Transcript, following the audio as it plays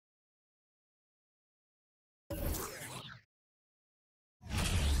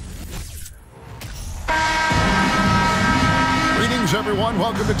Greetings, everyone.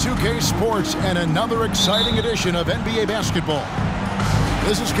 Welcome to 2K Sports and another exciting edition of NBA basketball.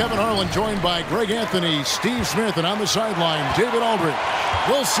 This is Kevin Harlan, joined by Greg Anthony, Steve Smith, and on the sideline, David Aldridge.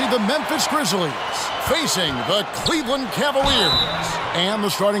 We'll see the Memphis Grizzlies facing the Cleveland Cavaliers. And the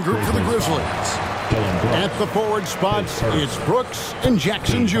starting group for the Grizzlies. At the forward spots, it's Brooks and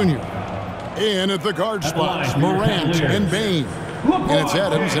Jackson Jr. In at the guard spots, Morant and Bane. And it's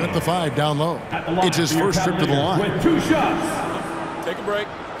Adams in at the 5 down low. It's his first trip to the line. With 2 shots. Take a break.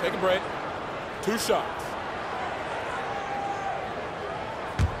 Take a break. 2 shots.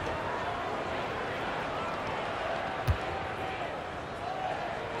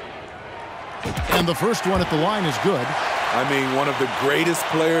 And the first one at the line is good. I mean, one of the greatest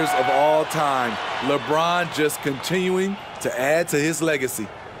players of all time. LeBron just continuing to add to his legacy.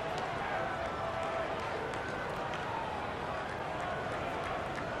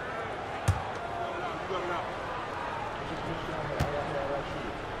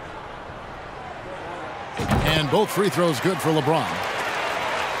 And both free throws good for LeBron.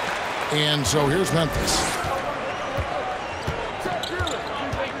 And so here's Memphis.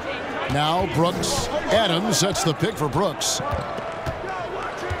 Now Brooks. Adams sets the pick for Brooks.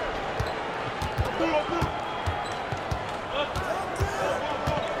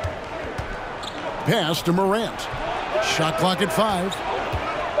 Pass to Morant. Shot clock at 5.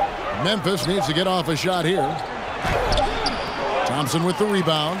 Memphis needs to get off a shot here. Thompson with the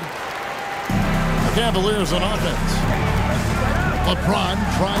rebound. The Cavaliers on offense. LeBron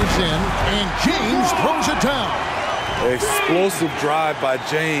tries in, and James throws it down. Explosive drive by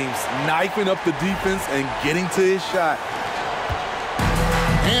James, knifing up the defense and getting to his shot.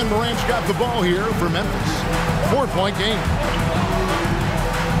 And Morant's got the ball here for Memphis. 4-point game.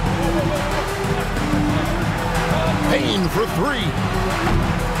 Payne for 3.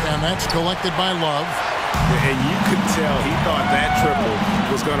 And that's collected by Love. And you could tell he thought that triple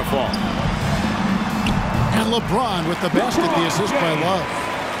was going to fall. And LeBron with the basket, the assist by Love.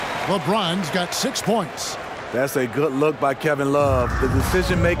 LeBron's got 6 points. That's a good look by Kevin Love. The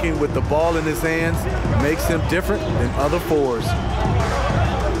decision-making with the ball in his hands makes him different than other fours.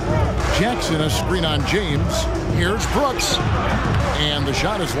 Jackson, a screen on James. Here's Brooks. And the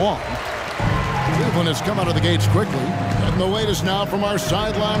shot is long. Cleveland has come out of the gates quickly. And the latest now from our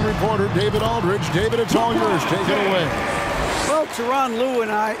sideline reporter, David Aldridge. David, it's all yours. Take it away. Well, Tyronn Lue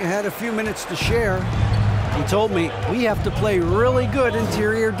and I had a few minutes to share. He told me we have to play really good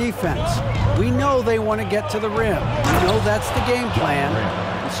interior defense. We know they want to get to the rim. We know that's the game plan.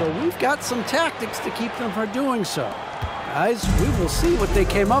 And so we've got some tactics to keep them from doing so. Guys, we will see what they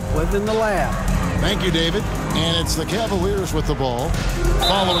came up with in the lab. Thank you, David. And it's the Cavaliers with the ball,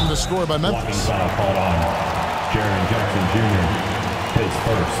 following the score by Memphis. Walking foul called on Jaren Jackson Jr. His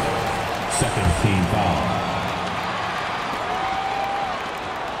first, second team foul.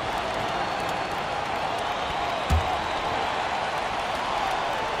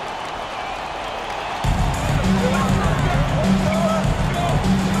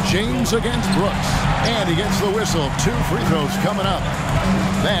 James against Brooks. And he gets the whistle. 2 free throws coming up.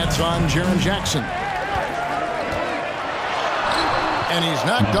 That's on Jaren Jackson. And he's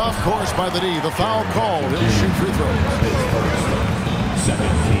knocked off course by the D. The foul called. He'll shoot free throws.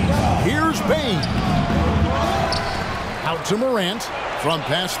 Here's Bane. Out to Morant. From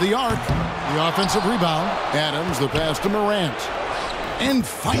past the arc. The offensive rebound. Adams, the pass to Morant. And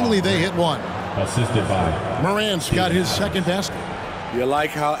finally they hit one. Assisted by Morant's got his second basket. You like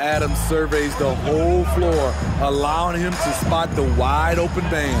how Adams surveys the whole floor, allowing him to spot the wide open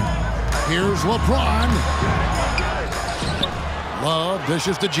man. Here's LeBron. Love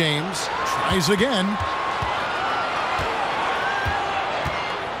dishes to James. Tries again.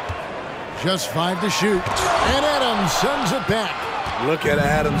 Just 5 to shoot. And Adams sends it back. Look at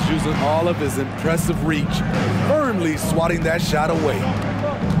Adams using all of his impressive reach, firmly swatting that shot away.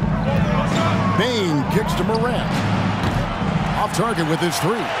 Bane kicks to Morant. Off target with his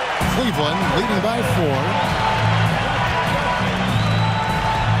 3. Cleveland leading by 4.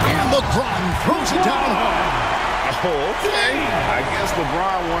 And LeBron throws it down hard. Okay. I guess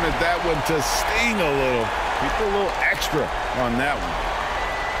LeBron wanted that one to sting a little. He put a little extra on that one.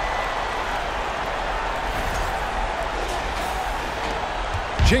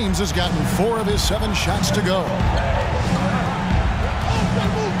 James has gotten 4 of his 7 shots to go.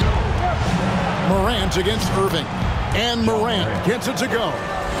 Morant against Irving. And Morant gets it to go.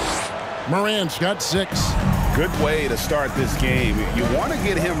 Morant's got 6. Good way to start this game. You want to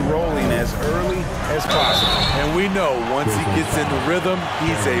get him rolling as early as possible. And we know once he gets in the rhythm,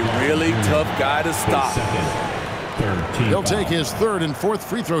 he's a really tough guy to stop. He'll take his third and fourth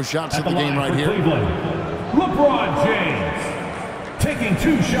free throw shots of the game right here. Cleveland, LeBron James taking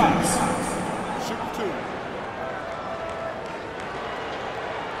 2 shots.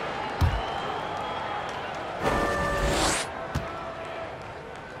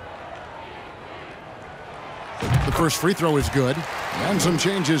 The first free throw is good. And some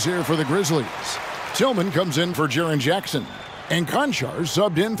changes here for the Grizzlies. Tillman comes in for Jaren Jackson. And Conchar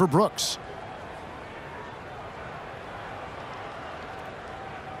subbed in for Brooks.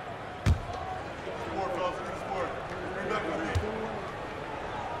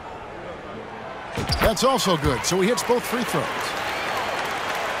 That's also good, so he hits both free throws.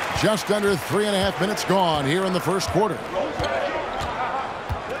 Just under 3.5 minutes gone here in the first quarter.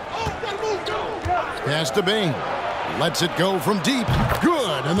 Pass to Bain. Lets it go from deep.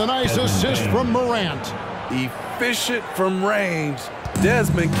 Good, and the nice assist from Morant. Efficient from range.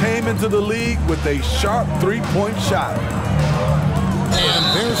 Desmond came into the league with a sharp three-point shot.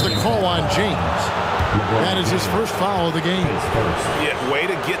 And there's the call on James. That is his first foul of the game. Yeah, way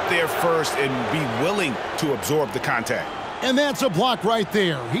to get there first and be willing to absorb the contact. And that's a block right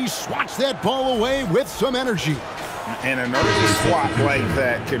there. He swats that ball away with some energy. And an early swat like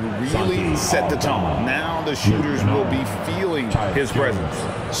that can really set the tone. Now the shooters will be feeling his presence.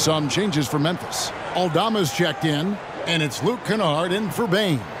 Some changes for Memphis. Aldama's checked in, and it's Luke Kennard in for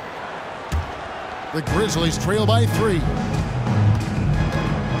Bain. The Grizzlies trail by 3.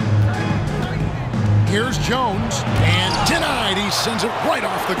 Here's Jones, and denied. He sends it right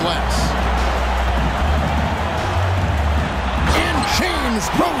off the glass. And James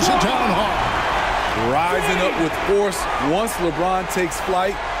throws it down hard. Rising up with force. Once LeBron takes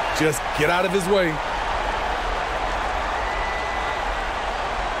flight, just get out of his way.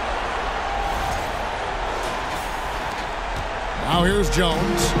 Now here's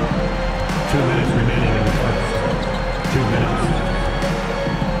Jones. 2 minutes remaining in the first. 2 minutes.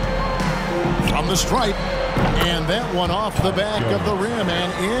 From the stripe, and that one off the back of the rim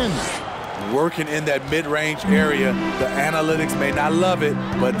and in. Working in that mid-range area. The analytics may not love it,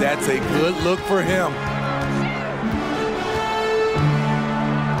 but that's a good look for him.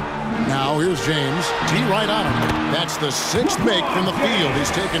 Now here's James. T right on him. That's the 6th make from the field.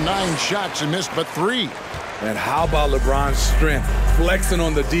 He's taken 9 shots and missed but 3. And how about LeBron's strength? Flexing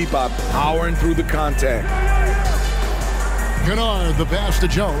on the D-bot, powering through the contact. Kennard, the pass to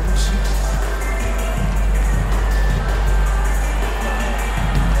Jones.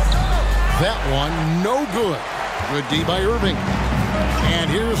 That one, no good. Good D by Irving. And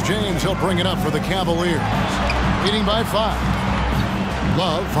here's James. He'll bring it up for the Cavaliers. Leading by 5.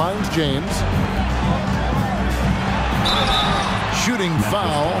 Love finds James. Shooting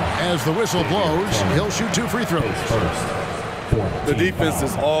foul as the whistle blows. He'll shoot 2 free throws. The defense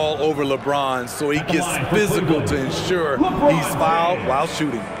is all over LeBron, so he gets physical to ensure he's fouled while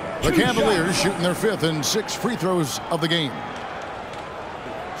shooting. The Cavaliers shooting their 5th and 6th free throws of the game.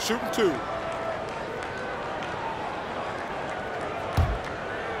 Shooting 2.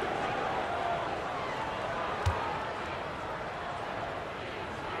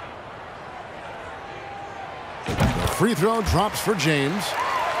 Free throw drops for James.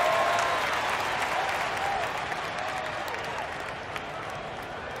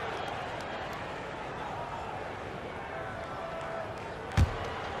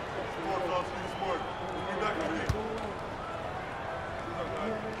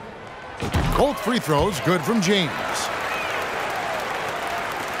 Both free throws good from James.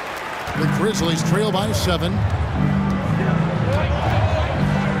 The Grizzlies trail by 7.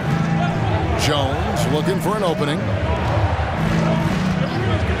 Jones looking for an opening.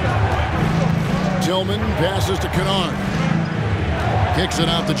 Tillman passes to Kennard. Kicks it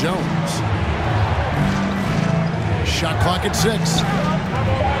out to Jones. Shot clock at 6.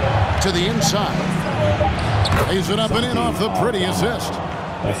 To the inside. Lays it up and in off the pretty assist.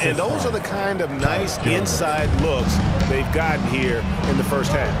 And those are the kind of nice inside looks they've gotten here in the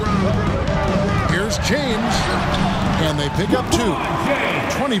first half. Here's James. And they pick up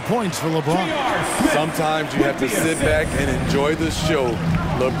 2. 20 points for LeBron. Sometimes you have to sit back and enjoy the show.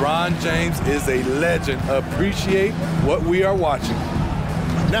 LeBron James is a legend. Appreciate what we are watching.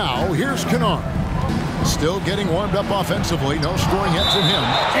 Now, here's Kennard. Still getting warmed up offensively. No scoring yet from him.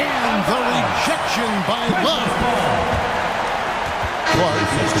 And the rejection by Love.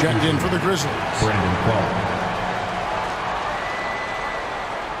 Clark is checked in for the Grizzlies. Brandon Clark.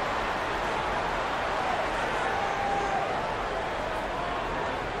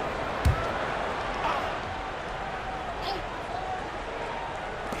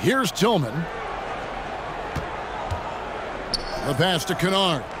 Here's Tillman. The pass to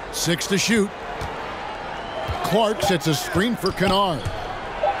Kennard. 6 to shoot. Clark sets a screen for Kennard.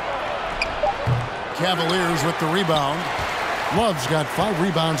 Cavaliers with the rebound. Love's got 5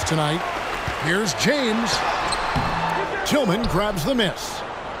 rebounds tonight. Here's James. Tillman grabs the miss.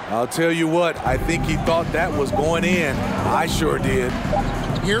 I'll tell you what, I think he thought that was going in. I sure did.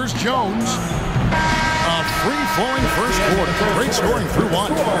 Here's Jones. A free-flowing first quarter. Great scoring through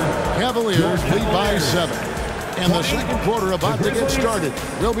 1. Cavaliers lead by 7. And the second quarter about to get started.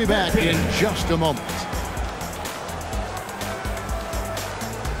 We'll be back in just a moment.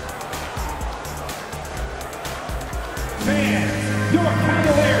 Fans, your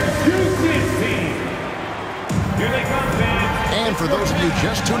Cavaliers use this team. Here they come, fans. And for those of you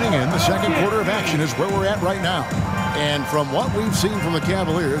just tuning in, the second quarter of action is where we're at right now. And from what we've seen from the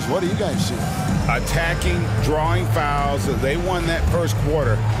Cavaliers, what do you guys see? Attacking, drawing fouls. They won that first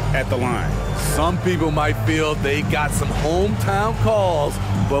quarter at the line. Some people might feel they got some hometown calls,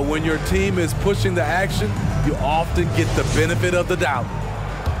 but when your team is pushing the action, you often get the benefit of the doubt.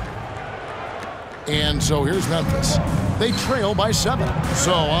 And so here's Memphis. They trail by 7.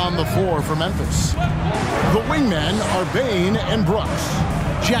 So on the floor for Memphis. The wingmen are Bain and Brooks.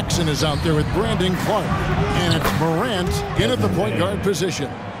 Jackson is out there with Brandon Clark. And it's Morant in at the point guard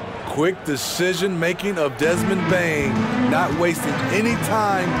position. Quick decision-making of Desmond Bain, not wasting any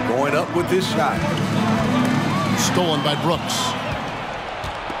time going up with his shot. Stolen by Brooks.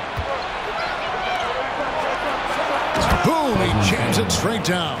 Boom, he jams it straight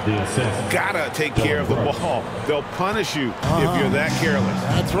down. Gotta take care of the ball. They'll punish you if you're that careless.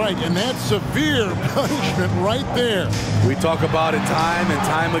 That's right, and that's severe punishment right there. We talk about it time and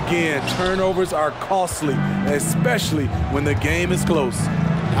time again. Turnovers are costly, especially when the game is close.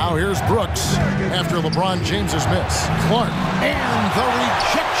 Now here's Brooks after LeBron James's miss. Clark, and the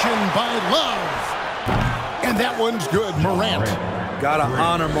rejection by Love. And that one's good, Morant. Gotta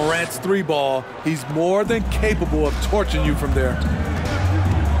honor Morant's 3-ball. He's more than capable of torching you from there.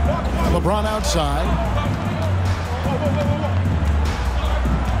 LeBron outside.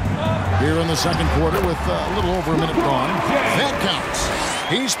 Here in the second quarter with a little over a minute gone. That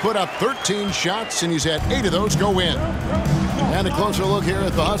counts. He's put up 13 shots, and he's had 8 of those go in. And a closer look here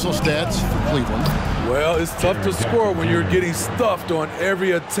at the hustle stats for Cleveland. Well, it's tough to score when you're getting stuffed on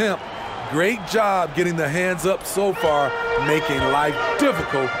every attempt. Great job getting the hands up so far, making life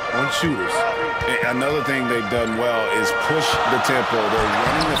difficult on shooters. Another thing they've done well is push the tempo. They're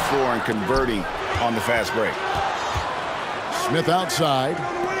running the floor and converting on the fast break. Smith outside.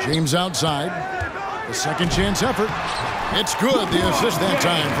 James outside. The second chance effort. It's good. The assist that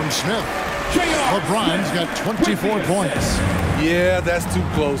time from Smith. LeBron's got 24 points. Yeah, that's too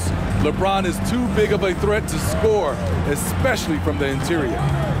close. LeBron is too big of a threat to score, especially from the interior.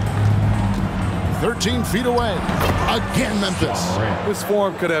 13 feet away. Again, Memphis. His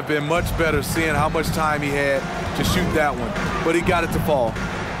form could have been much better seeing how much time he had to shoot that one, but he got it to fall.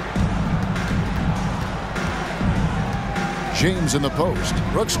 James in the post.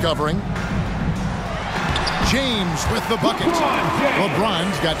 Brooks covering. James with the bucket.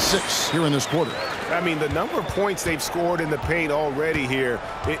 LeBron's got 6 here in this quarter. I mean, the number of points they've scored in the paint already here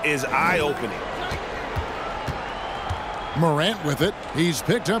is eye-opening. Morant with it. He's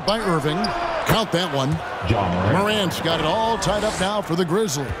picked up by Irving. Count that one. Morant's got it all tied up now for the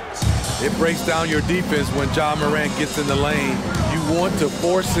Grizzlies. It breaks down your defense when John Morant gets in the lane. You want to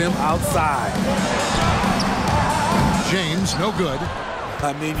force him outside. James, no good.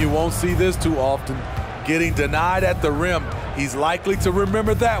 I mean, you won't see this too often. Getting denied at the rim. He's likely to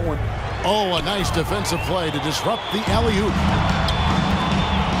remember that one. Oh, a nice defensive play to disrupt the alley-oop.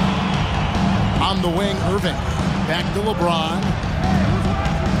 On the wing, Irving. Back to LeBron.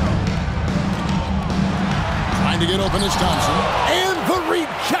 Trying to get open is Thompson. And the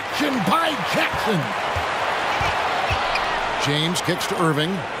rejection by Jackson. James kicks to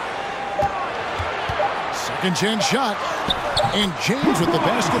Irving. Second chance shot. And James with the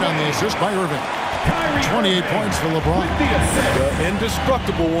basket on the assist by Irving. 28 points for LeBron. The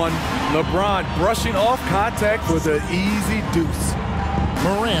indestructible one. LeBron brushing off contact with an easy deuce.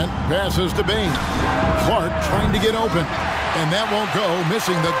 Morant passes to Bain. Clark trying to get open. And that won't go,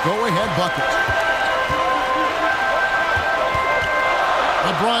 missing the go-ahead bucket.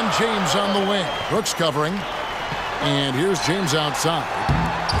 LeBron James on the wing. Brooks covering. And here's James outside.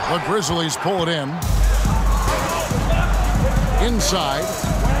 The Grizzlies pull it in. Inside.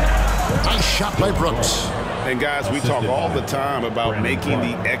 Nice shot by Brooks. And guys, we talk all the time about making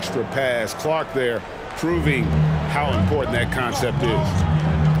the extra pass. Clark there proving how important that concept is.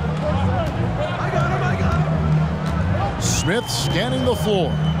 Smith scanning the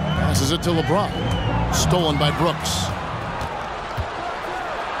floor. Passes it to LeBron. Stolen by Brooks.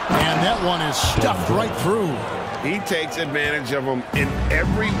 And that one is stuffed right through. He takes advantage of them in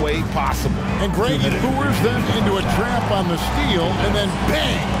every way possible. And Greg, he lures them into a trap on the steal, and then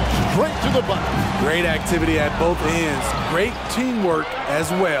bang, straight to the bucket. Great activity at both ends. Great teamwork as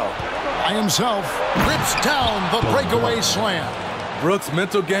well. By himself, rips down the breakaway slam. Brooks'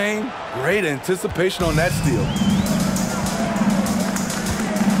 mental game, great anticipation on that steal.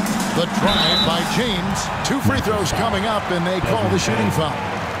 The drive by James. 2 free throws coming up, and they call the shooting foul.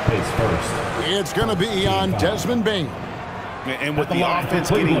 It's going to be on Desmond Bane. And with the offense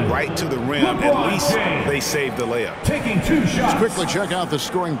getting right to the rim, at least they saved the layup. Taking 2 shots. Let's quickly check out the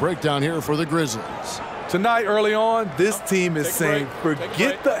scoring breakdown here for the Grizzlies. Tonight, early on, this team is saying,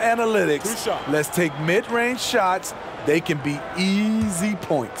 forget the analytics. Let's take mid-range shots. They can be easy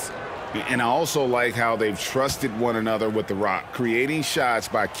points. And I also like how they've trusted one another with the rock, creating shots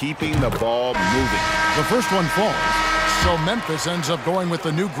by keeping the ball moving. The first one falls, so Memphis ends up going with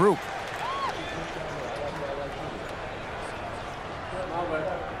the new group.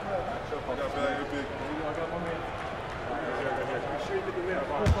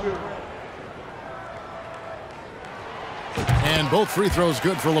 And both free throws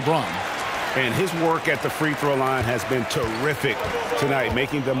good for LeBron. And his work at the free throw line has been terrific tonight,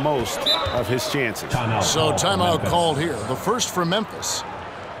 making the most of his chances. So timeout called here. The first for Memphis.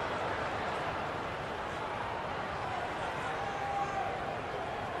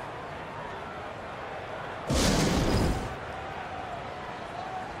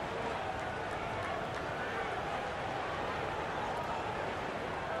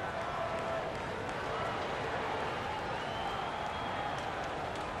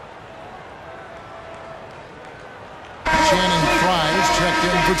 Checked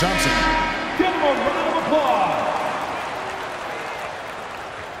in for Thompson. Give him a round of applause.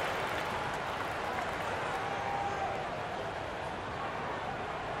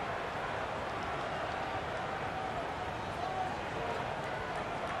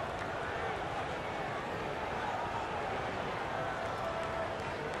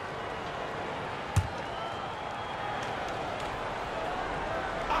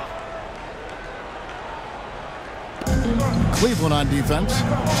 Cleveland on defense.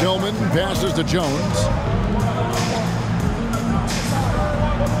 Tillman passes to Jones.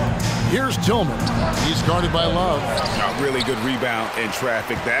 Here's Tillman. He's guarded by Love. A really good rebound in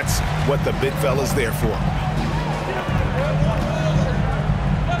traffic. That's what the big fella's there for.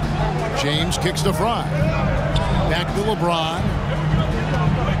 James kicks to Fry. Back to LeBron.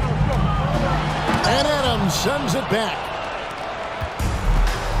 And Adams sends it back.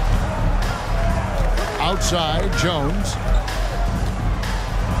 Outside, Jones.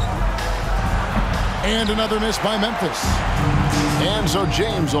 And another miss by Memphis. And so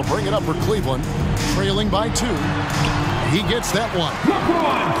James will bring it up for Cleveland, trailing by 2. He gets that one.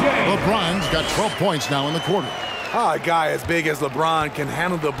 LeBron's got 12 points now in the quarter. A guy as big as LeBron can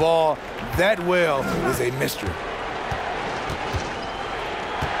handle the ball that well is a mystery.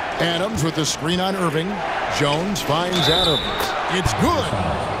 Adams with the screen on Irving. Jones finds Adams. It's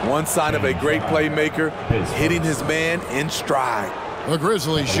good. One sign of a great playmaker, hitting his man in stride. The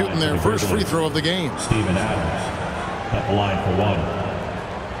Grizzlies shooting their first free throw of the game. Steven Adams at the line for 1.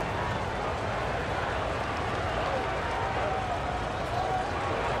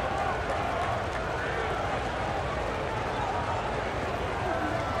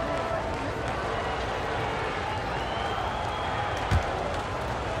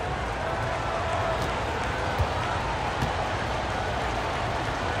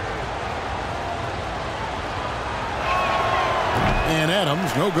 And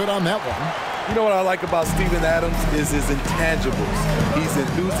Adams, no good on that one. You know what I like about Steven Adams is his intangibles. He's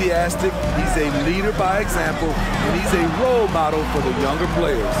enthusiastic, he's a leader by example, and he's a role model for the younger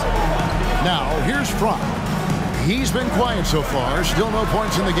players. Now, here's Fry. He's been quiet so far, still no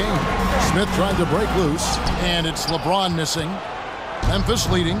points in the game. Smith tried to break loose, and it's LeBron missing. Memphis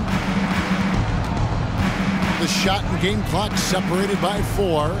leading. The shot and game clock separated by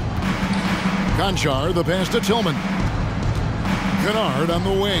 4. Conchar, the pass to Tillman. Kennard on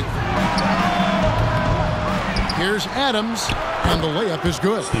the wing. Here's Adams, and the layup is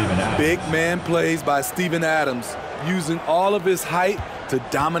good. Big man plays by Steven Adams, using all of his height to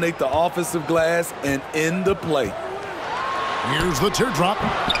dominate the offensive glass and end the play. Here's the teardrop.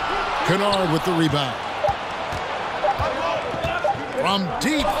 Kennard with the rebound. From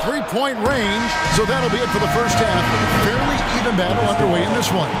deep three-point range, so that'll be it for the first half. Fairly even battle underway in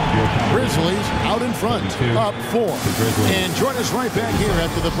this one. Grizzlies out in front, up 4. And join us right back here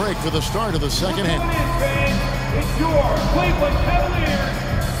after the break for the start of the second half. It's your Cleveland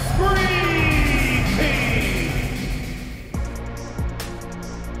Cavaliers Green Team.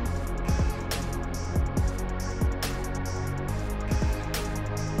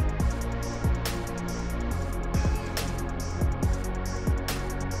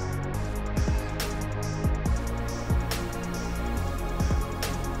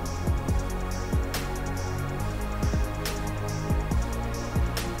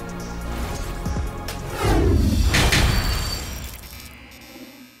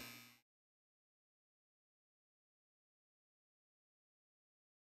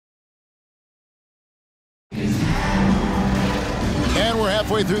 And we're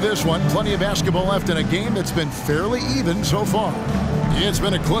halfway through this one. Plenty of basketball left in a game that's been fairly even so far. It's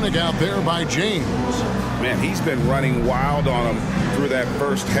been a clinic out there by James. Man, he's been running wild on him through that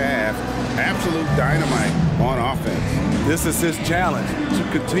first half. Absolute dynamite on offense. This is his challenge, to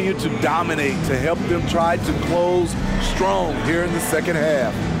continue to dominate, to help them try to close strong here in the second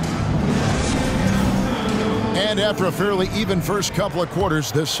half. And after a fairly even first couple of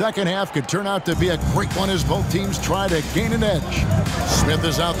quarters, the second half could turn out to be a great one as both teams try to gain an edge. Smith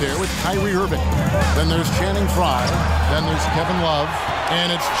is out there with Kyrie Irving. Then there's Channing Frye. Then there's Kevin Love.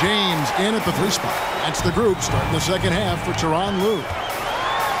 And it's James in at the 3 spot. That's the group starting the second half for Tyronn Lue.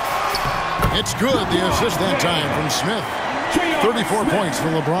 It's good, the assist that time from Smith. 34 points for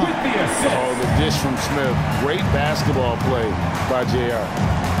LeBron. Oh, the dish from Smith. Great basketball play by JR.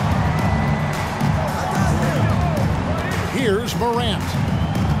 Here's Morant.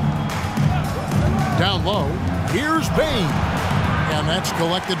 Down low, here's Bain. And that's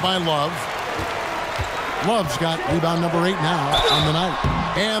collected by Love. Love's got rebound number 8 now on the night.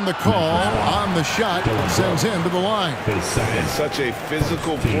 And the call on the shot sends him to the line. Such a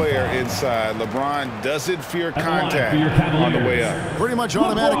physical player inside. LeBron doesn't fear contact on the way up. Pretty much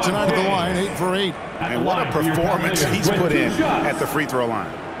automatic tonight at the line, 8 for 8. And what a performance he's put in at the free throw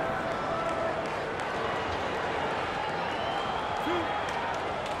line.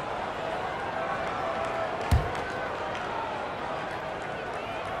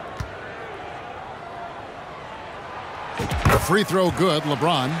 Free throw good,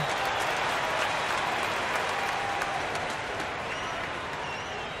 LeBron.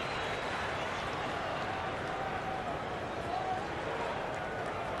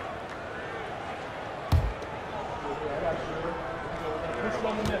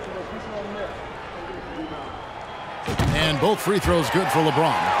 And both free throws good for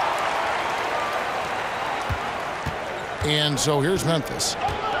LeBron. And so here's Memphis.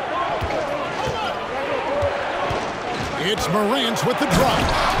 It's Morant with the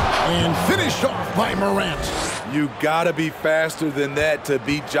drive. And finished off by Morant. You gotta be faster than that to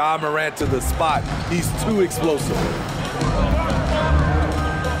beat Ja Morant to the spot. He's too explosive.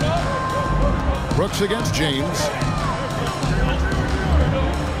 Brooks against James.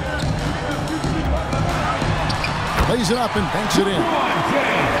 Lays it up and banks it in.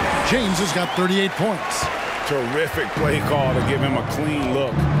 James has got 38 points. Terrific play call to give him a clean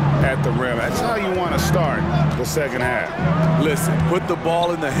look at the rim. That's how you want to start the second half. Listen, put the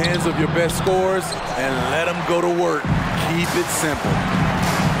ball in the hands of your best scorers and let them go to work. Keep it simple.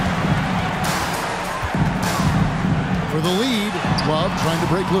 For the lead, Love trying to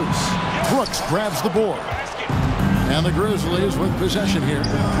break loose. Brooks grabs the board. And the Grizzlies with possession here.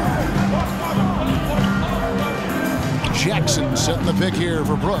 Jackson setting the pick here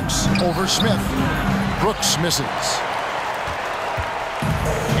for Brooks over Smith. Brooks misses.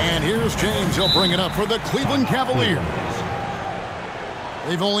 And here's James. He'll bring it up for the Cleveland Cavaliers.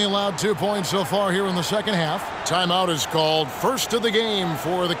 They've only allowed 2 points so far here in the second half. Timeout is called. First of the game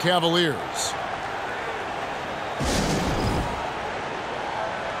for the Cavaliers.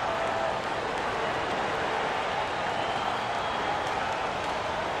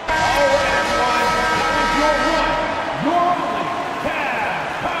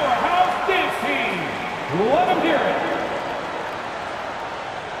 Let them hear it.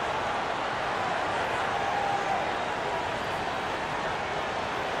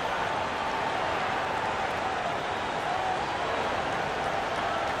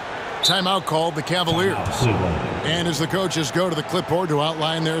 Timeout called the Cavaliers. And as the coaches go to the clipboard to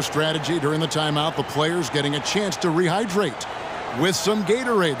outline their strategy during the timeout, the players getting a chance to rehydrate with some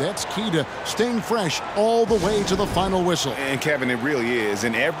Gatorade. That's key to staying fresh all the way to the final whistle. And Kevin, it really is.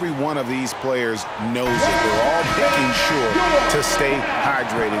 And every one of these players knows it. They're all making sure to stay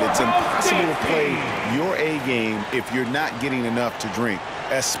hydrated. It's impossible to play your A game if you're not getting enough to drink,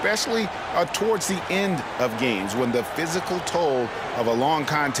 especially towards the end of games when the physical toll of a long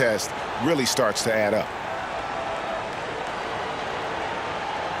contest really starts to add up.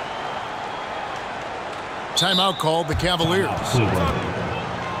 Timeout called the Cavaliers.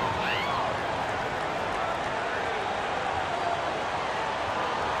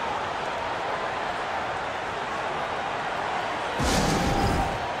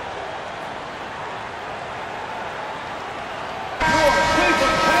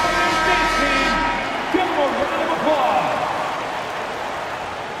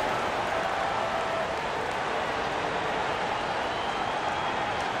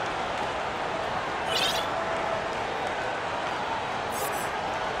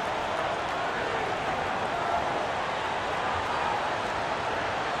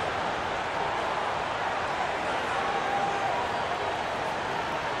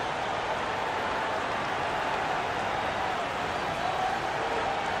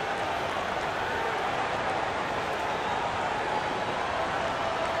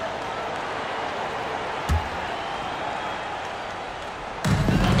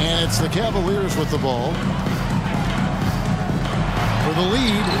 And it's the Cavaliers with the ball. For the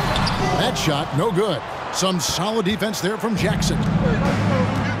lead. That shot, no good. Some solid defense there from Jackson.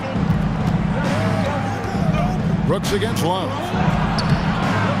 Brooks against Love.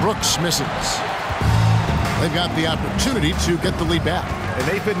 Brooks misses. They've got the opportunity to get the lead back. And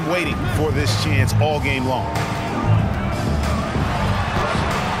they've been waiting for this chance all game long.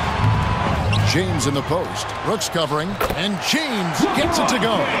 James in the post. Brooks covering, and James gets it to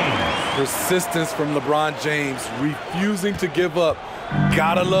go. Persistence from LeBron James, refusing to give up.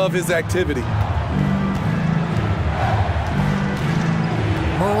 Gotta love his activity.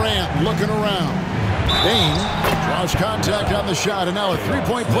 Morant looking around. Bain draws contact on the shot, and now a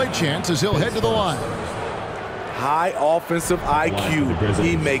three-point play chance as he'll head to the line. High offensive IQ.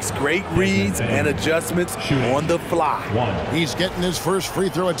 He makes great reads and adjustments on the fly. He's getting his first free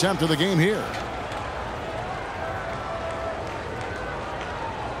throw attempt of the game here.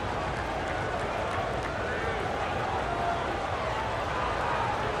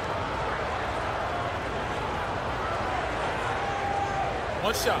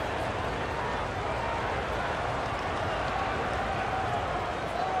 One shot.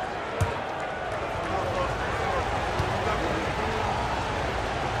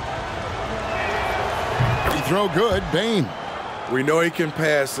 Throw good, Bain. We know he can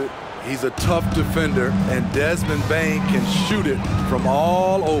pass it. He's a tough defender, and Desmond Bain can shoot it from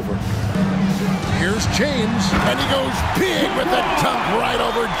all over. Here's James, and he goes big with the dunk right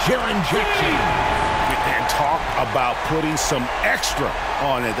over Jaren Jackson. And talk about putting some extra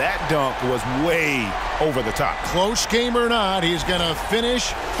on it. That dunk was way over the top. Close game or not, he's going to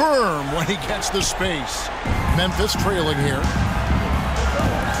finish firm when he gets the space. Memphis trailing here.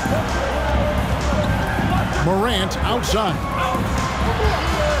 Morant outside.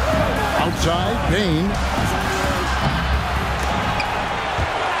 Outside, Bain.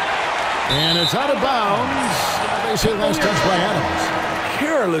 And it's out of bounds. They say last touch by Adams.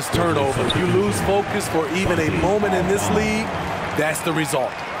 Careless turnover. You lose focus for even a moment in this league. That's the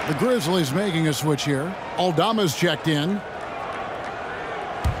result. The Grizzlies making a switch here. Aldama's checked in.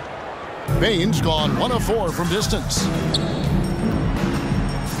 Bain's gone 1 of 4 from distance.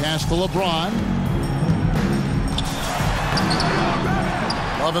 Pass to LeBron.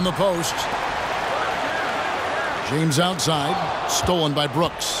 Love in the post. James outside. Stolen by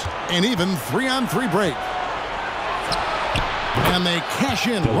Brooks. An even 3-on-3 break. And they cash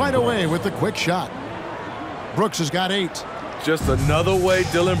in right away with the quick shot. Brooks has got 8. Just another way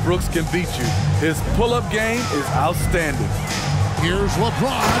Dillon Brooks can beat you. His pull-up game is outstanding. Here's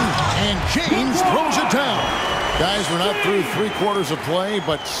LeBron, and James throws it down. Guys, we're not through 3 quarters of play,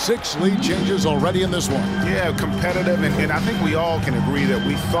 but 6 lead changes already in this one. Yeah, competitive, and I think we all can agree that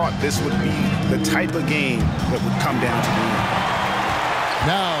we thought this would be the type of game that would come down to the end.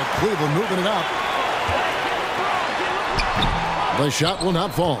 Now Cleveland moving it up. The shot will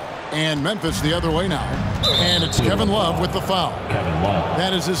not fall. And Memphis the other way now. And it's Kevin Love with the foul.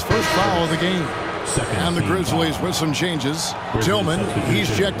 That is his first foul of the game. And the Grizzlies with some changes. Tillman, he's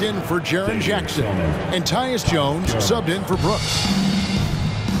checked in for Jaren Jackson. And Tyus Jones subbed in for Brooks.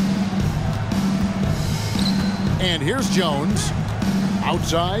 And here's Jones.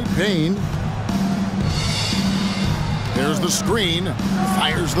 Outside, Bain. There's the screen.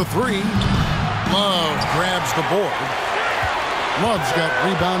 Fires the 3. Love grabs the board. Love's got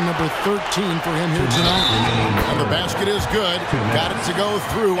rebound number 13 for him here tonight. And the basket is good. Got it to go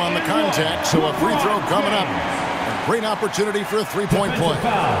through on the contact, so a free throw coming up. A great opportunity for a three-point play.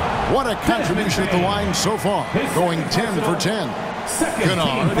 What a contribution at the line so far, going 10 for 10.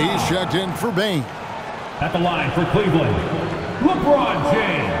 Kennard, he's checked in for Bain. At the line for Cleveland, LeBron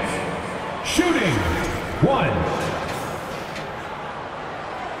James, shooting 1.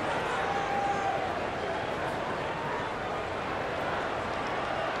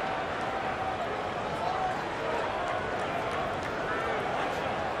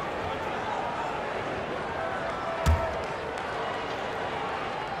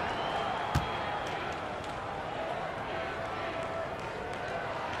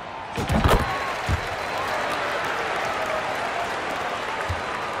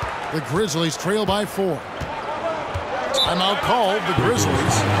 The Grizzlies trail by 4. Timeout called, the Grizzlies.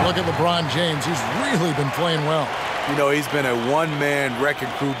 Look at LeBron James. He's really been playing well. You know, he's been a one-man wrecking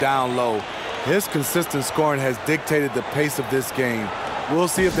crew down low. His consistent scoring has dictated the pace of this game. We'll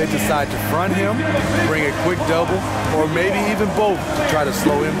see if they decide to front him, bring a quick double, or maybe even both to try to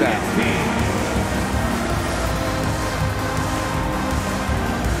slow him down.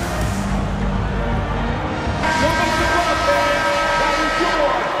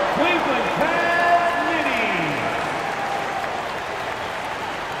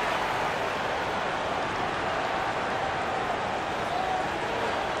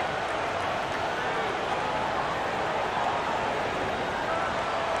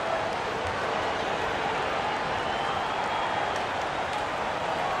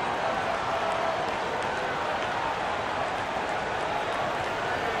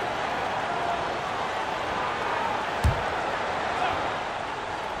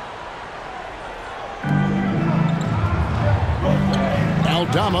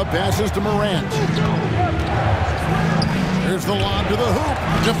 Aldama passes to Morant. Here's the lob to the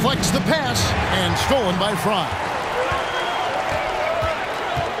hoop. Deflects the pass and stolen by Fry.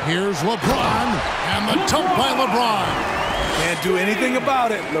 Here's LeBron and the dunk by LeBron. Can't do anything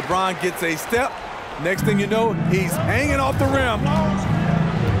about it. LeBron gets a step. Next thing you know, he's hanging off the rim.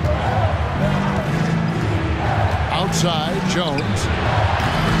 Outside, Jones.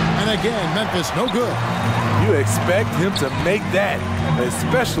 And again, Memphis no good. You expect him to make that,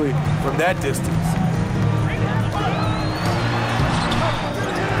 especially from that distance.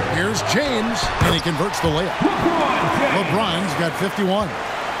 Here's James, and he converts the layup. LeBron's got 51.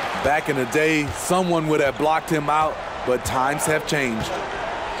 Back in the day, someone would have blocked him out, but times have changed.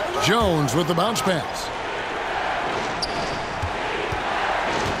 Jones with the bounce pass.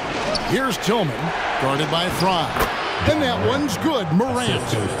 Here's Tillman, guarded by Fry. And that one's good, Morant.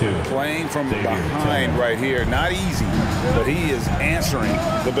 Playing from behind right here. Not easy, but he is answering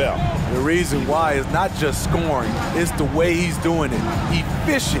the bell. The reason why is not just scoring, it's the way he's doing it.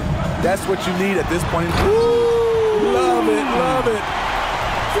 Efficient. That's what you need at this point. Woo! Love it, love it.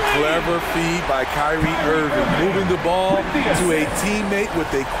 Clever feed by Kyrie Irving, moving the ball to a teammate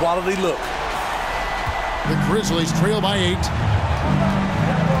with a quality look. The Grizzlies trail by 8.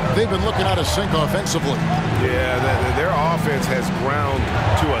 They've been looking out of sync offensively. Yeah, their offense has ground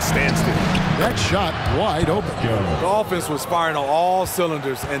to a standstill. That shot wide open. The offense was firing on all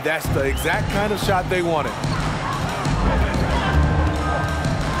cylinders, and that's the exact kind of shot they wanted.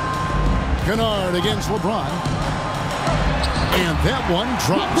 Kennard against LeBron. And that one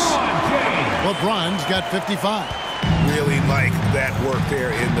drops. LeBron's got 55. Really like that work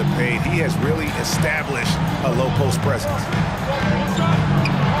there in the paint. He has really established a low post presence.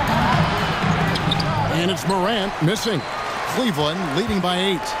 And it's Morant missing. Cleveland leading by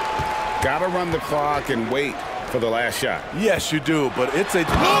 8. Got to run the clock and wait for the last shot. Yes, you do, but it's a... Look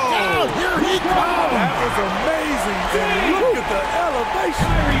out! Here he comes! That was amazing. And look at the elevation.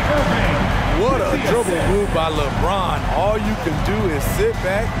 What a dribble move by LeBron. All you can do is sit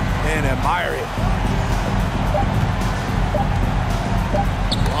back and admire it.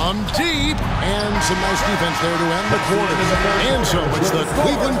 From deep, and some nice defense there to end the quarter. And so it's the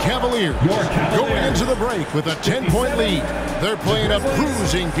Cleveland Cavaliers going into the break with a 10-point lead. They're playing a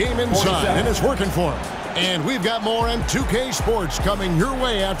bruising game inside, and it's working for them. And we've got more on 2K Sports coming your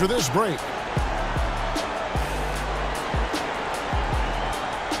way after this break.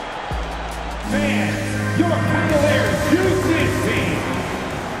 Your Cavaliers use this team.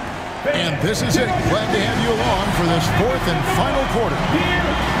 And this is it. Glad to have you along for this 4th and final quarter. Here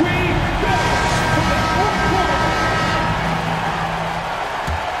we go.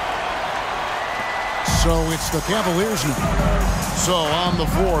 So it's the Cavaliers now. So on the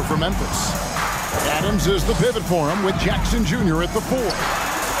floor for Memphis. Adams is the pivot for him with Jackson Jr. at the 4.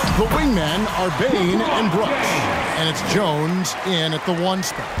 The wingmen are Bain and Brooks. And it's Jones in at the 1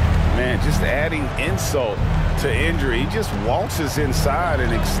 spot. Man, just adding insult to injury. He just waltzes inside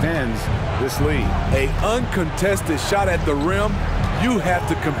and extends this lead. An uncontested shot at the rim, you have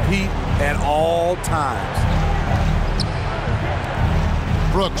to compete at all times.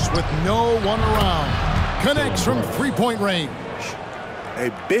 Brooks with no one around. Connects from 3-point range. A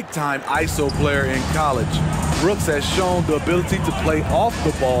big-time ISO player in college, Brooks has shown the ability to play off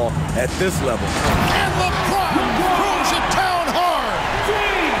the ball at this level. And LeBron throws it down hard.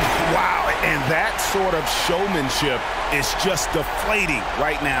 Wow, and that sort of showmanship is just deflating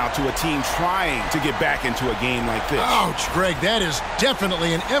right now to a team trying to get back into a game like this. Ouch, Greg, that is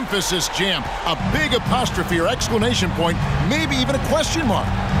definitely an emphasis jam. A big apostrophe or exclamation point, maybe even a question mark.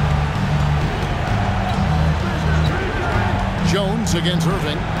 Jones against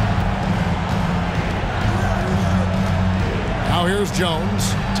Irving. Now here's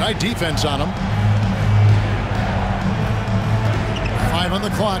Jones. Tight defense on him. 5 on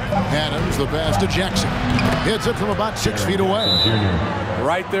the clock. Adams, the pass to Jackson. Hits it from about 6 feet away.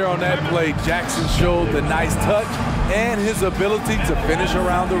 Right there on that play, Jackson showed the nice touch and his ability to finish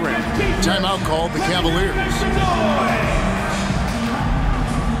around the rim. Timeout called the Cavaliers.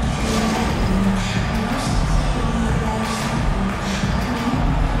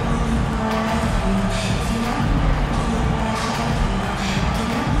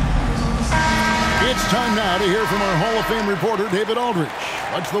 It's time now to hear from our Hall of Fame reporter, David Aldridge.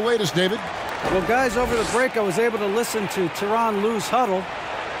 What's the latest, David? Well, guys, over the break, I was able to listen to Tyronn Lue's huddle.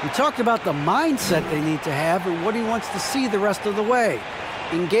 He talked about the mindset they need to have and what he wants to see the rest of the way.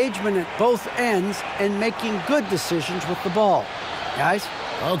 Engagement at both ends and making good decisions with the ball. Guys?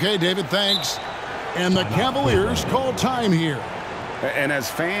 Okay, David, thanks. And the Cavaliers call time here. And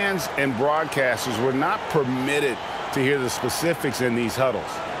as fans and broadcasters, we're not permitted to hear the specifics in these huddles.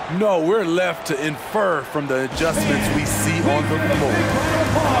 No, we're left to infer from the adjustments we see on the floor.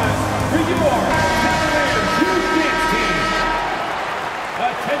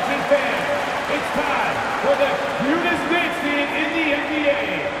 Attention fans, it's time for the cutest dance team in the NBA,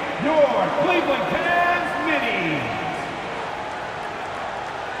 your Cleveland Cavs Minis.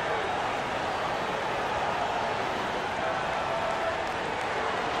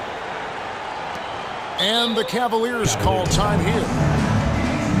 And the Cavaliers call time here.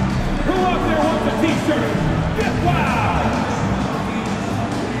 Who out there wants a t-shirt? Get wild!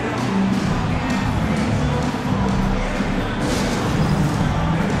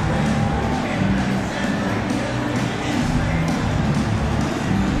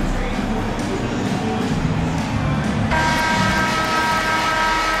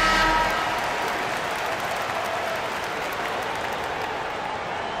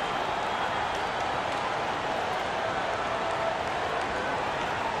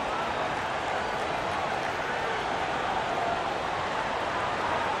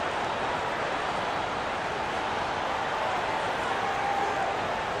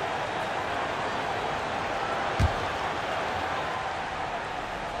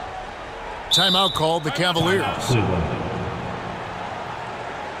 Timeout called the Cavaliers.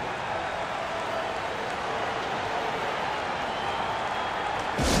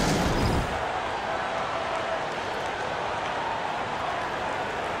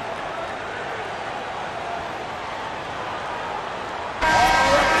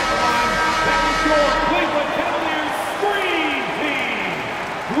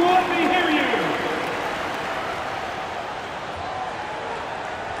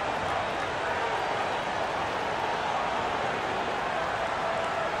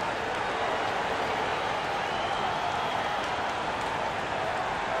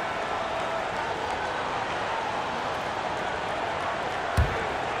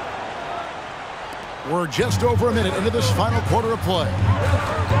 We're just over a minute into this final quarter of play.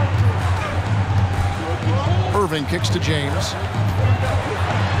 Irving kicks to James.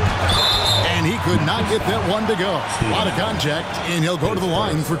 And he could not get that one to go. A lot of contact, and he'll go to the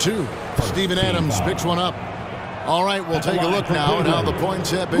line for two. Steven Adams picks one up. All right, we'll take a look now at how the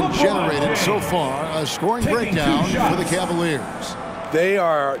points have been generated so far. A scoring breakdown for the Cavaliers. They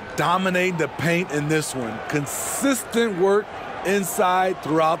are dominating the paint in this one. Consistent work inside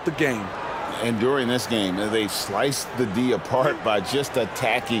throughout the game. And during this game, they've sliced the D apart by just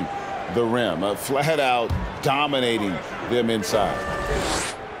attacking the rim, flat out dominating them inside.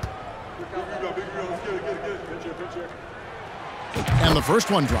 And the first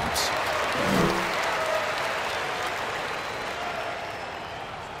one drops.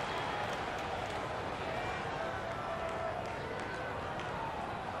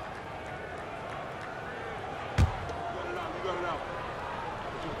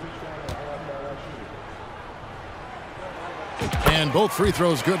 And both free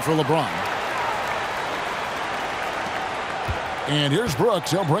throws good for LeBron. And here's Brooks.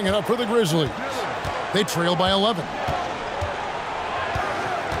 He'll bring it up for the Grizzlies. They trail by 11.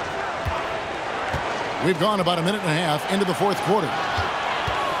 We've gone about a minute and a half into the fourth quarter.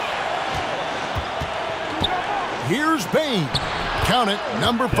 Here's Bain. Count it,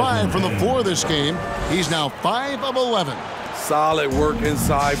 number 5 from the floor this game. He's now 5 of 11. Solid work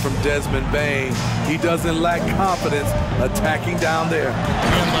inside from Desmond Bain. He doesn't lack confidence attacking down there.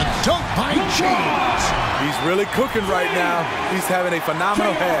 And the dunk by James. He's really cooking right now. He's having a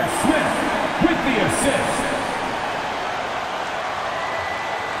phenomenal half. Smith with the assist.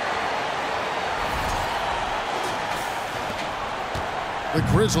 The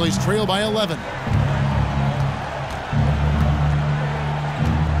Grizzlies trail by 11.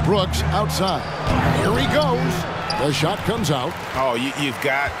 Brooks outside. Here he goes. The shot comes out. Oh, you've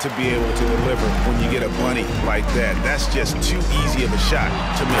got to be able to deliver when you get a bunny like that. That's just too easy of a shot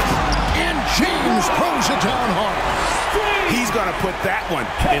to miss. And James throws it down hard. He's going to put that one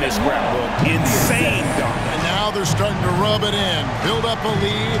in his scrapbook. Insane dunk. And now they're starting to rub it in, build up a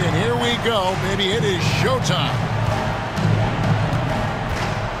lead, and here we go. Maybe it is showtime.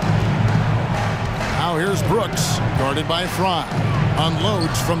 Now here's Brooks, guarded by Fry.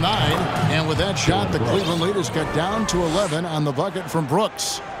 Unloads from 9, and with that shot, the Cleveland lead is cut down to 11 on the bucket from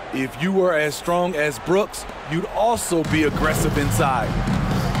Brooks. If you were as strong as Brooks, you'd also be aggressive inside.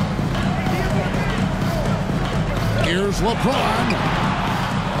 Here's LeBron,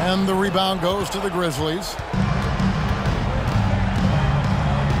 and the rebound goes to the Grizzlies.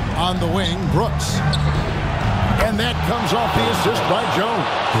 On the wing, Brooks. And that comes off the assist by Jones.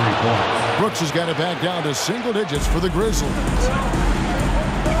 3 points. Brooks has got it back down to single digits for the Grizzlies.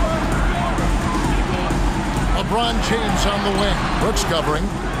 LeBron James on the wing. Brooks covering.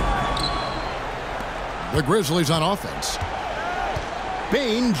 The Grizzlies on offense.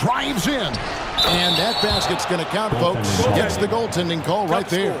 Bane drives in. And that basket's going to count, folks. Gets the goaltending call right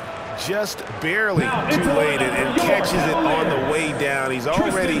there. Just barely too late and catches it on the way down. He's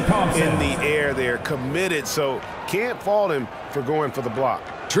already in the air there, committed, so can't fault him for going for the block.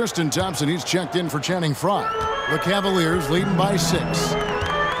 Tristan Thompson, he's checked in for Channing Frye. The Cavaliers leading by 6.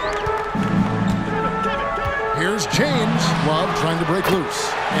 Here's James. Love trying to break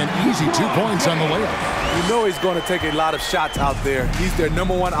loose. An easy 2 points on the layup. You know he's going to take a lot of shots out there. He's their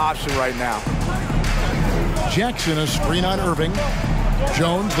 #1 option right now. Jackson, a screen on Irving.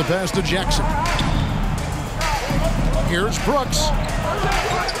 Jones, the pass to Jackson. Here's Brooks.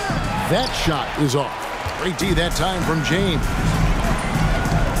 That shot is off. Great D that time from James.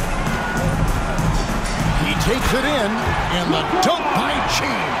 He takes it in, and the dunk by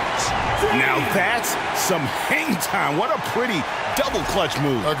James. Now that's some hang time. What a pretty double clutch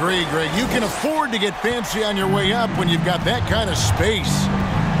move. Agree, Greg. You can afford to get fancy on your way up when you've got that kind of space.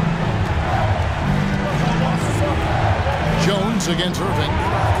 Jones against Irving.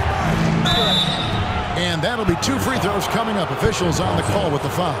 And that'll be 2 free throws coming up. Officials on the call with the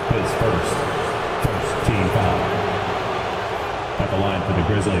foul. His first team foul. At the line for the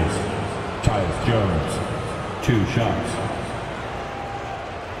Grizzlies, Tyus Jones, 2 shots.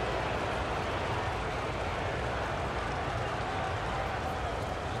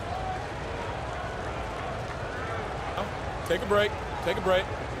 Take a break. Take a break.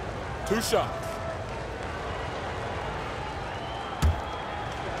 2 shots.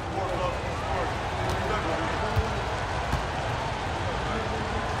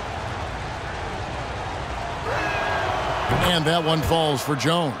 And that one falls for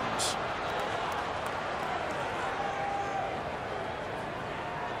Jones.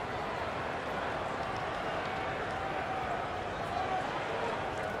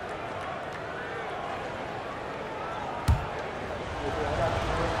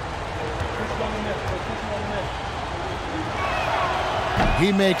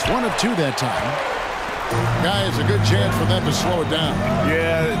 He makes 1 of 2 that time. Guys, a good chance for them to slow it down.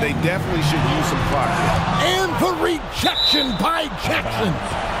 Yeah, they definitely should use some clock. And the rejection by Jackson.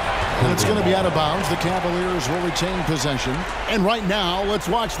 And it's going to be out of bounds. The Cavaliers will retain possession. And right now, let's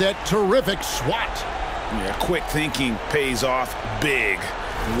watch that terrific swat. Yeah, quick thinking pays off big.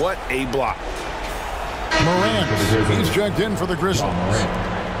 What a block. Morant, he's checked in for the Grizzlies.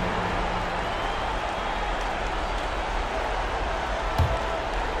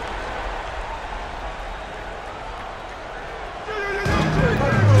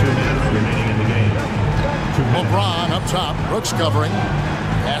 LeBron up top. Brooks covering.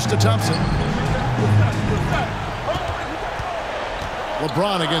 Pass to Thompson.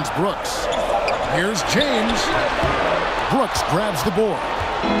 LeBron against Brooks. Here's James. Brooks grabs the board.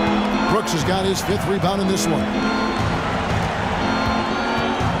 Brooks has got his 5th rebound in this one.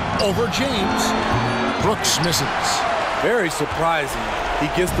 Over James. Brooks misses. Very surprising. He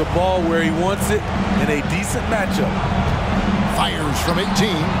gets the ball where he wants it in a decent matchup. Fires from 18,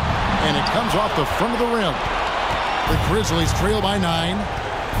 and it comes off the front of the rim. The Grizzlies trail by 9.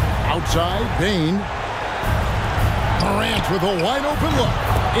 Outside, Bane. Morant with a wide-open look.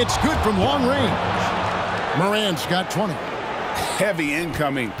 It's good from long range. Morant's got 20. Heavy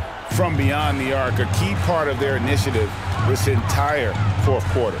incoming from beyond the arc, a key part of their initiative this entire 4th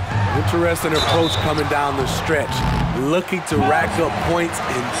quarter. Interesting approach coming down the stretch, looking to rack up points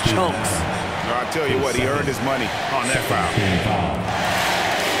in chunks. I'll tell you what, he earned his money on that foul.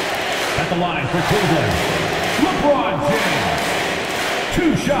 At the line for Cleveland, LeBron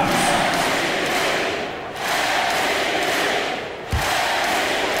James, 2 shots.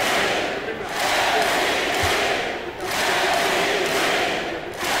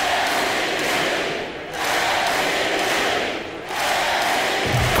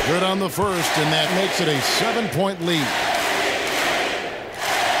 Good on the first, and that makes it a 7-point lead.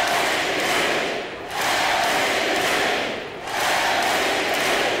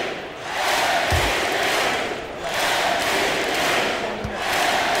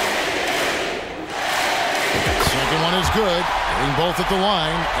 Second one is good. Hitting both at the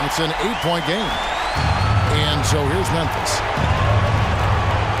line, and it's an 8-point game. And so here's Memphis.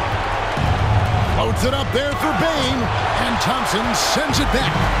 Loads it up there for Bane, and Thompson sends it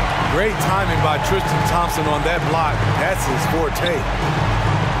back. Great timing by Tristan Thompson on that block. That's his forte.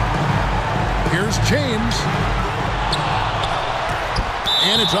 Here's James.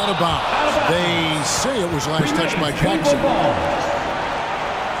 And it's out of bounds. They say it was last touched by Jackson.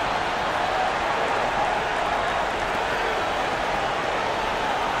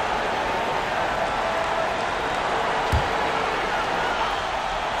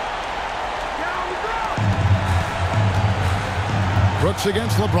 Brooks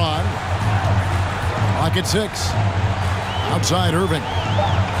against LeBron. Clock at 6. Outside Irving.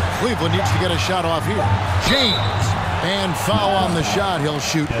 Cleveland needs to get a shot off here. James. And foul on the shot. He'll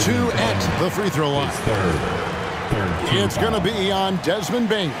shoot 2 at the free throw line. It's going to be on Desmond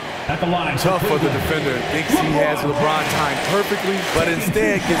Bain. At the line. Tough for the defender. Thinks he has LeBron timed perfectly, but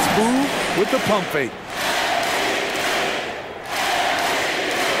instead gets fooled with the pump fake.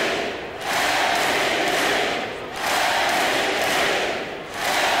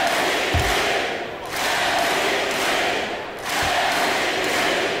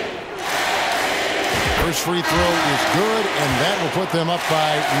 First free throw is good, and that will put them up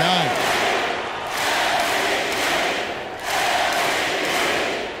by 9.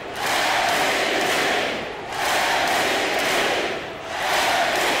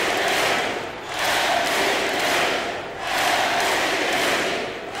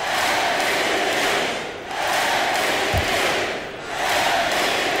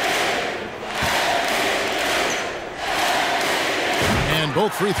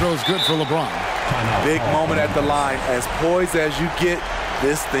 Both free throws good for LeBron. Big moment at the line. As poised as you get,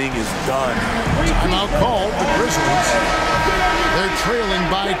 this thing is done. Timeout called the Grizzlies. They're trailing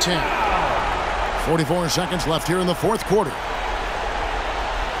by 10. 44 seconds left here in the fourth quarter.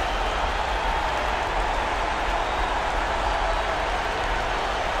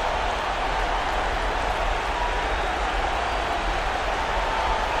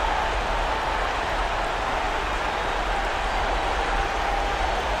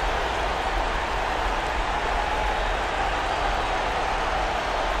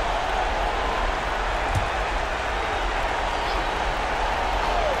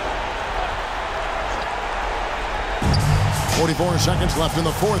 Seconds left in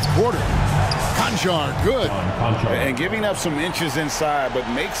the fourth quarter. Conchar, good. And giving up some inches inside, but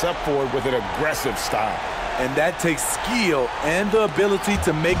makes up for it with an aggressive style. And that takes skill and the ability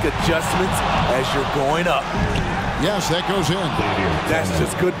to make adjustments as you're going up. Yes, that goes in. That's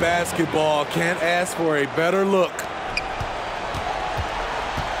just good basketball. Can't ask for a better look.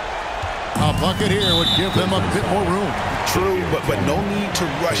 A bucket here would give them a bit more room. True, but no need to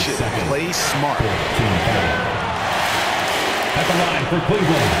rush it. Play smart. At the line for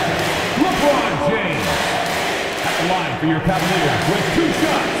Cleveland, LeBron James. At the line for your Cavaliers with 2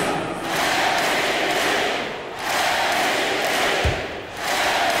 shots.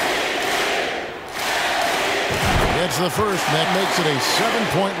 Gets the first, and that makes it a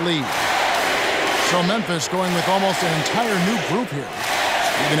 7-point lead. So Memphis going with almost an entire new group here.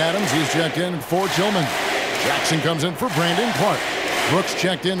 Steven Adams, he's checked in for Tillman. Jackson comes in for Brandon Clark. Brooks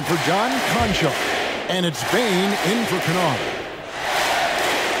checked in for John Conchar. And it's Bain in for Kennard.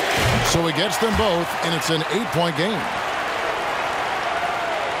 So he gets them both, and it's an 8-point game.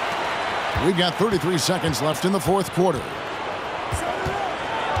 We've got 33 seconds left in the fourth quarter.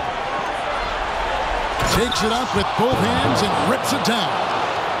 Takes it up with both hands and rips it down.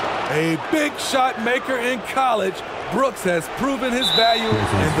 A big shot maker in college, Brooks has proven his value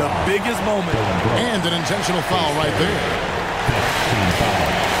in the biggest moment. And an intentional foul right there.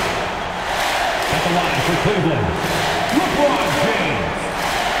 At the line for Cleveland, LeBron James.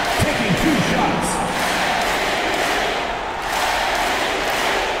 Taking 2 shots.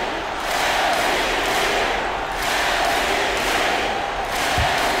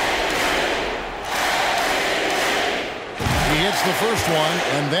 He hits the first one,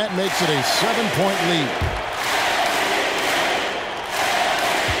 and that makes it a 7-point lead.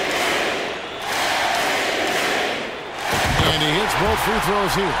 And he hits both free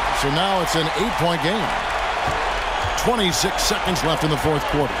throws here. So now it's an 8-point game. 26 seconds left in the fourth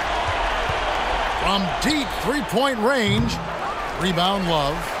quarter. From deep three-point range, rebound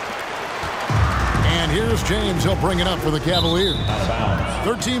Love. And here's James. He'll bring it up for the Cavaliers.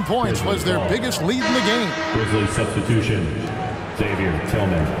 13 points was their biggest lead in the game. Grizzlies substitution. Xavier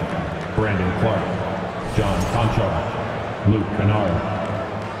Tillman, Brandon Clark, John Conchar, Luke Kennard.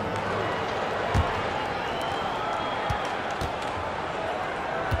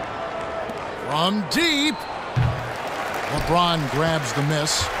 From deep. LeBron grabs the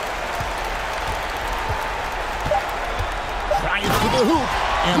miss. Drives to the hoop.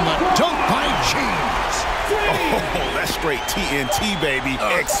 And the dunk by James. Oh, that's straight TNT, baby.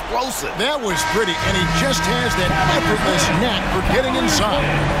 Explosive. That was pretty, and he just has that effortless knack for getting inside.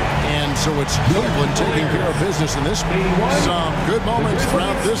 And So it's Cleveland taking care of business in this one. Some good moments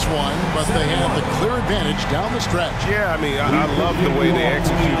throughout this one, but they have the clear advantage down the stretch. Yeah, I mean, I love the way they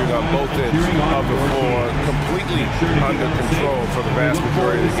executed on both ends of the floor, completely under control for the vast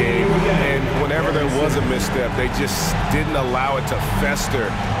majority of the game. And whenever there was a misstep, they just didn't allow it to fester,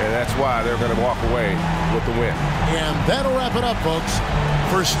 and that's why they're going to walk away with the win. And that'll wrap it up, folks.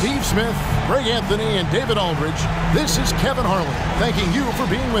 For Steve Smith, Greg Anthony, and David Aldridge, this is Kevin Harlan thanking you for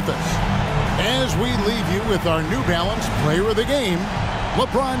being with us. As we leave you with our New Balance Player of the Game,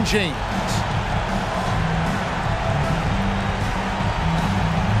 LeBron James.